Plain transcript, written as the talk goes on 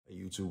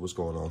YouTube? What's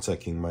going on?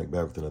 Tech King Mike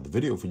back with another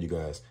video for you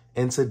guys.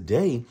 And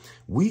today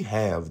we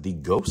have the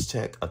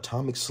Ghostek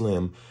Atomic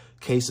Slim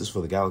cases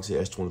for the Galaxy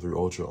S23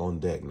 Ultra on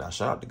deck. Now,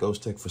 shout out to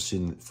Ghostek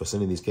for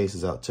sending these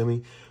cases out to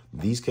me.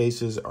 These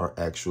cases are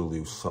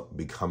actually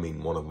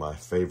becoming one of my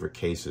favorite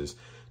cases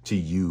to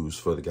use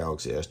for the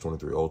Galaxy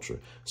S23 Ultra.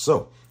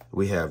 So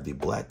we have the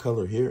black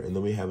color here, and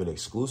then we have an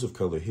exclusive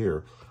color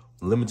here,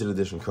 limited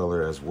edition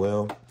color as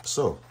well.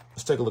 So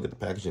let's take a look at the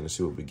packaging and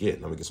see what we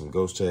get. Now we get some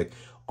Ghostek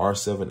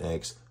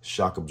R7X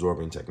shock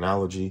absorbing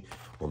technology.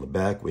 On the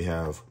back, we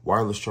have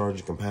wireless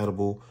charging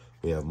compatible.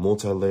 We have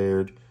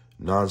multi-layered,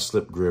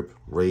 non-slip grip,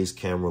 raised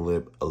camera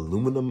lip,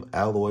 aluminum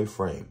alloy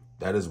frame.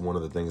 That is one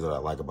of the things that I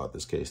like about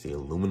this case, the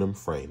aluminum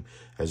frame.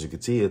 As you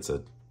can see, it's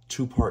a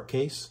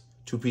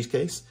two-piece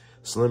case,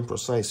 slim,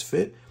 precise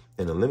fit,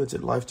 and a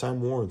limited lifetime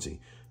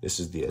warranty. This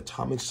is the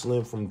Atomic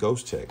Slim from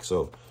Ghostek.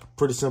 So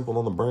pretty simple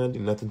on the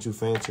branding, nothing too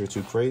fancy or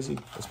too crazy.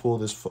 Let's pull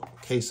this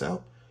case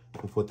out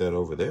and put that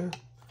over there.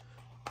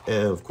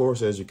 And of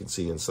course, as you can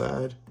see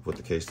inside, put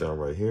the case down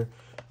right here,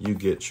 you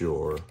get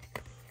your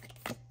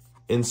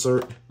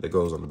insert that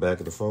goes on the back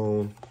of the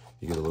phone.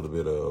 You get a little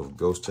bit of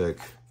Ghostek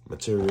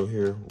material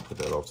here. We'll put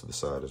that off to the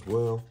side as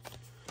well.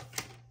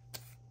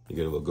 You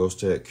get a little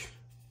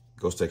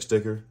Ghostek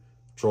sticker,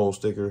 troll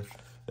sticker,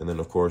 and then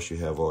of course you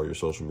have all your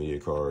social media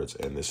cards,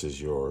 and this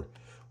is your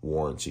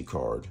warranty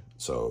card.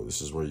 So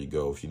this is where you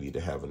go if you need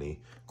to have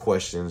any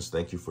questions.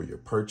 Thank you for your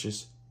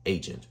purchase,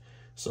 agent.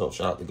 So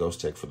shout out to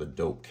Ghostek for the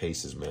dope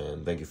cases,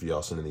 man. Thank you for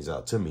y'all sending these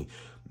out to me.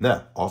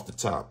 Now, off the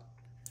top,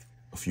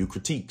 a few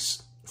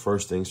critiques.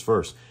 First things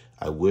first,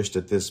 I wish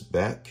that this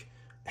back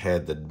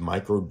had the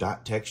micro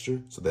dot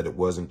texture so that it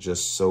wasn't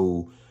just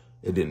so,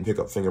 it didn't pick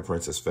up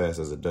fingerprints as fast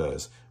as it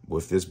does.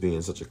 With this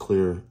being such a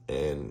clear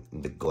and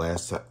the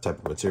glass type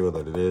of material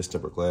that it is,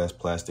 tempered glass,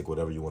 plastic,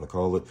 whatever you want to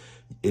call it,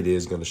 it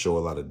is going to show a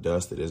lot of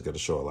dust. It is going to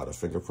show a lot of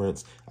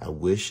fingerprints. I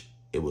wish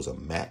it was a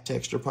matte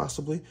texture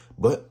possibly,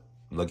 but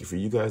lucky for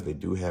you guys, they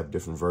do have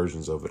different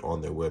versions of it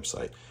on their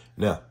website.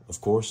 Now,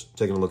 of course,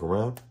 taking a look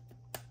around,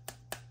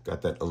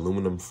 got that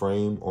aluminum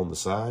frame on the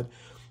side.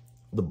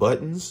 The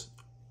buttons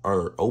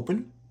are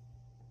open.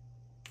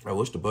 I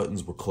wish the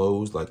buttons were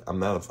closed. Like I'm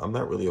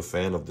not really a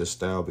fan of this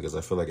style because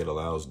I feel like it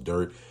allows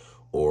dirt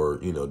or,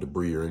 you know,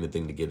 debris or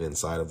anything to get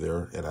inside of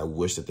there. And I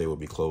wish that they would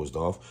be closed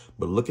off.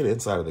 But looking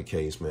inside of the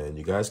case, man,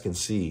 you guys can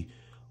see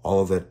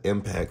all of that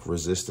impact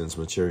resistance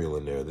material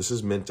in there. This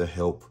is meant to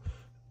help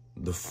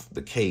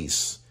the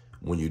case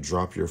when you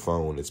drop your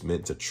phone. It's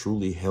meant to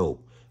truly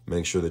help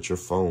make sure that your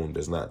phone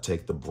does not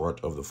take the brunt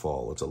of the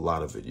fall. It's a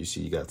lot of it. You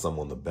see, you got some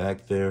on the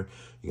back there.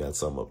 You got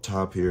some up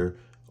top here,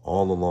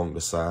 all along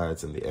the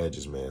sides and the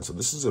edges, man. So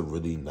this is a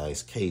really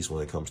nice case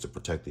when it comes to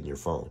protecting your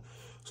phone.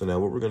 So now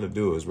what we're going to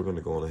do is we're going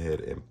to go on ahead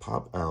and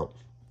pop out.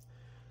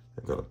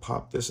 I'm going to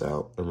pop this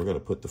out, and we're going to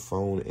put the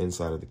phone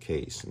inside of the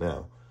case.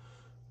 Now,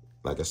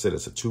 like I said,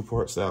 it's a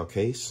two-part style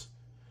case,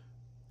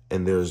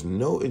 and there's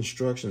no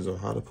instructions on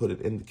how to put it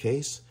in the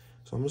case.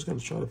 So I'm just going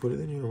to try to put it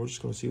in here, and we're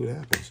just going to see what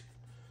happens.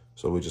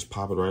 So we just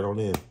pop it right on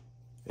in,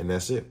 and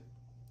that's it.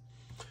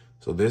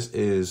 So this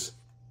is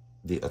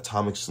the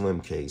Atomic Slim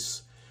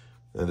case.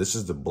 Now this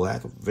is the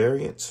black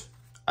variant.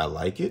 I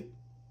like it.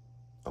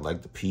 I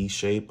like the P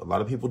shape. A lot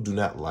of people do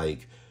not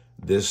like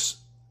this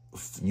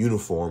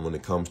uniform when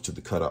it comes to the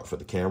cutout for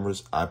the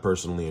cameras. I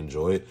personally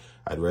enjoy it.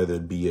 I'd rather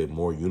it be a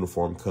more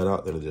uniform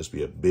cutout than it just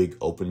be a big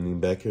opening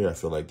back here. I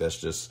feel like that's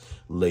just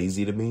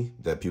lazy to me,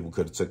 that people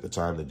could have took the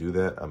time to do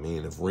that. I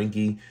mean, if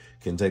Rinky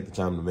can take the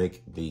time to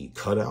make the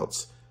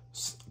cutouts,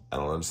 I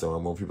don't understand why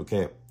more people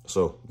can't.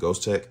 So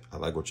Ghostek, I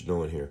like what you're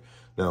doing here.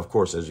 Now, of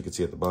course, as you can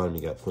see at the bottom,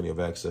 you got plenty of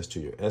access to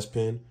your S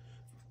Pen.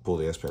 Pull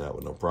the S Pen out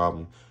with no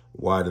problem.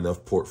 Wide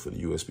enough port for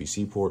the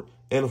USB-C port.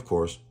 And of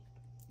course,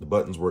 the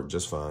buttons work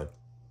just fine.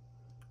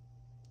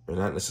 They're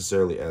not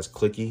necessarily as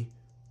clicky,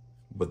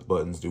 but the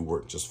buttons do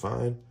work just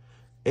fine.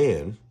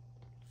 And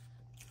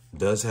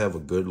does have a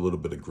good little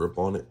bit of grip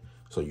on it,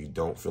 so you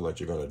don't feel like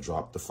you're going to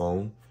drop the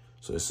phone.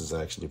 So this is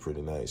actually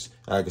pretty nice.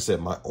 Like I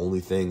said, my only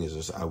thing is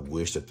just I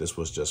wish that this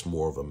was just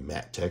more of a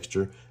matte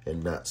texture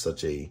and not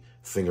such a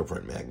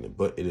fingerprint magnet,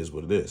 but it is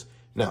what it is.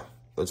 Now,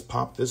 let's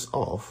pop this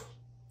off.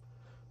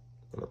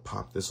 I'm going to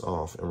pop this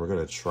off, and we're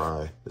going to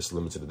try this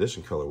limited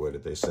edition colorway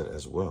that they sent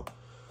as well.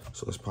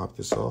 So let's pop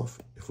this off.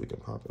 If we can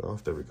pop it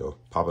off, there we go.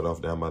 Pop it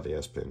off down by the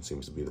S Pen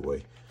seems to be the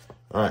way.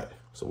 All right,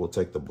 so we'll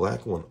take the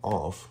black one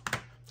off,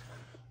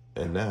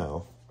 and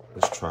now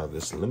let's try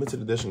this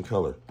limited edition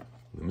color.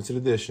 Limited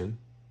edition.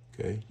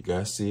 Okay, you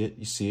guys see it?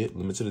 You see it?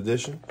 Limited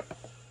edition.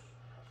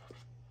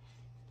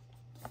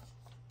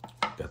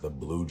 Got the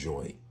blue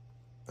joint.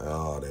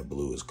 Oh, that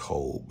blue is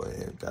cold,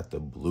 man. Got the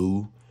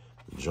blue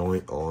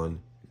joint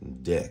on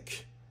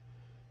deck.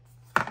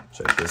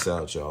 Check this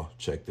out, y'all.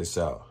 Check this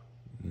out.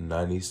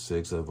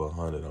 96 of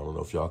 100. I don't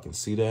know if y'all can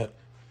see that.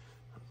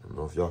 I don't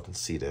know if y'all can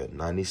see that.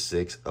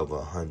 96 of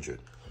 100.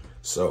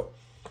 So,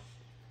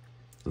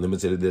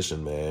 limited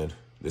edition, man.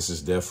 This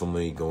is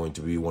definitely going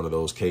to be one of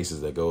those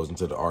cases that goes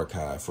into the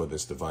archive for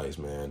this device,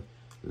 man.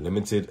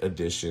 Limited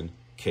edition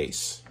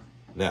case.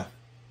 Now,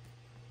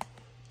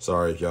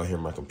 Sorry if y'all hear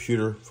my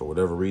computer. For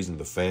whatever reason,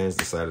 the fans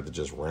decided to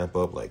just ramp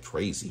up like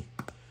crazy.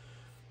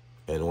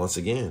 And once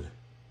again,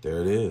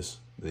 there it is.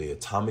 The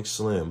Atomic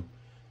Slim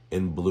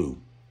in blue.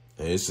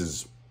 And this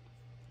is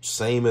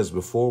same as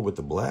before with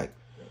the black.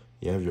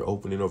 You have your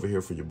opening over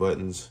here for your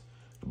buttons.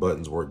 The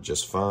buttons work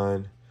just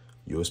fine.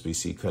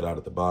 USB-C cut out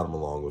at the bottom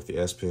along with the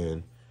S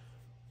Pen.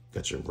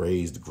 Got your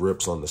raised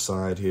grips on the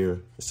side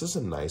here. This is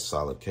a nice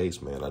solid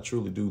case, man. I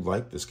truly do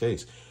like this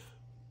case.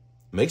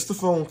 Makes the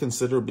phone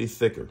considerably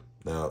thicker.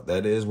 Now,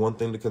 that is one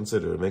thing to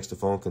consider. It makes the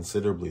phone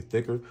considerably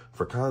thicker.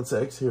 For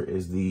context, here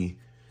is the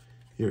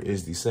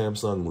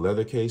Samsung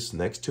leather case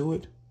next to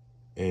it.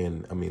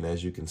 And I mean,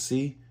 as you can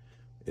see,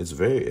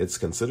 it's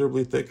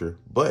considerably thicker,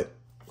 but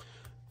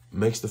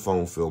makes the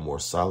phone feel more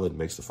solid,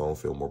 makes the phone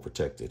feel more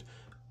protected.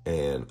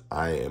 And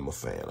I am a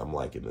fan. I'm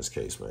liking this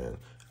case, man.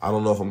 I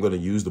don't know if I'm going to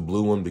use the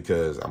blue one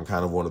because I'm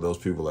kind of one of those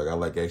people, like I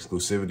like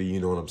exclusivity, you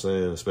know what I'm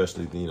saying?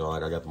 Especially, you know,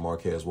 like I got the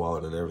Marquez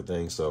wallet and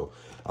everything. So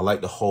I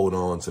like to hold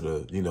on to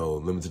the, you know,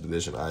 limited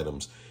edition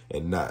items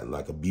and not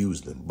like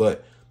abuse them.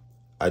 But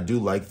I do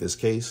like this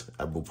case.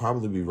 I will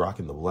probably be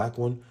rocking the black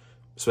one,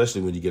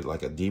 especially when you get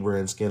like a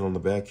D-brand skin on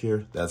the back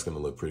here. That's going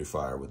to look pretty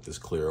fire with this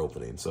clear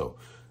opening. So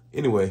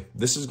anyway,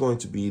 this is going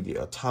to be the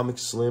Atomic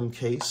Slim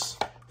case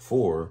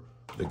for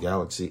the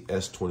Galaxy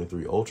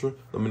S23 Ultra.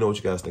 Let me know what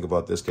you guys think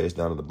about this case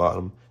down at the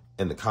bottom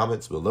in the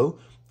comments below.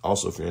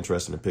 Also, if you're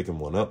interested in picking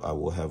one up, I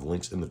will have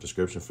links in the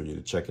description for you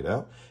to check it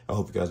out. I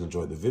hope you guys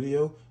enjoyed the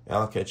video, and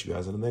I'll catch you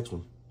guys in the next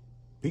one.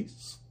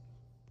 Peace.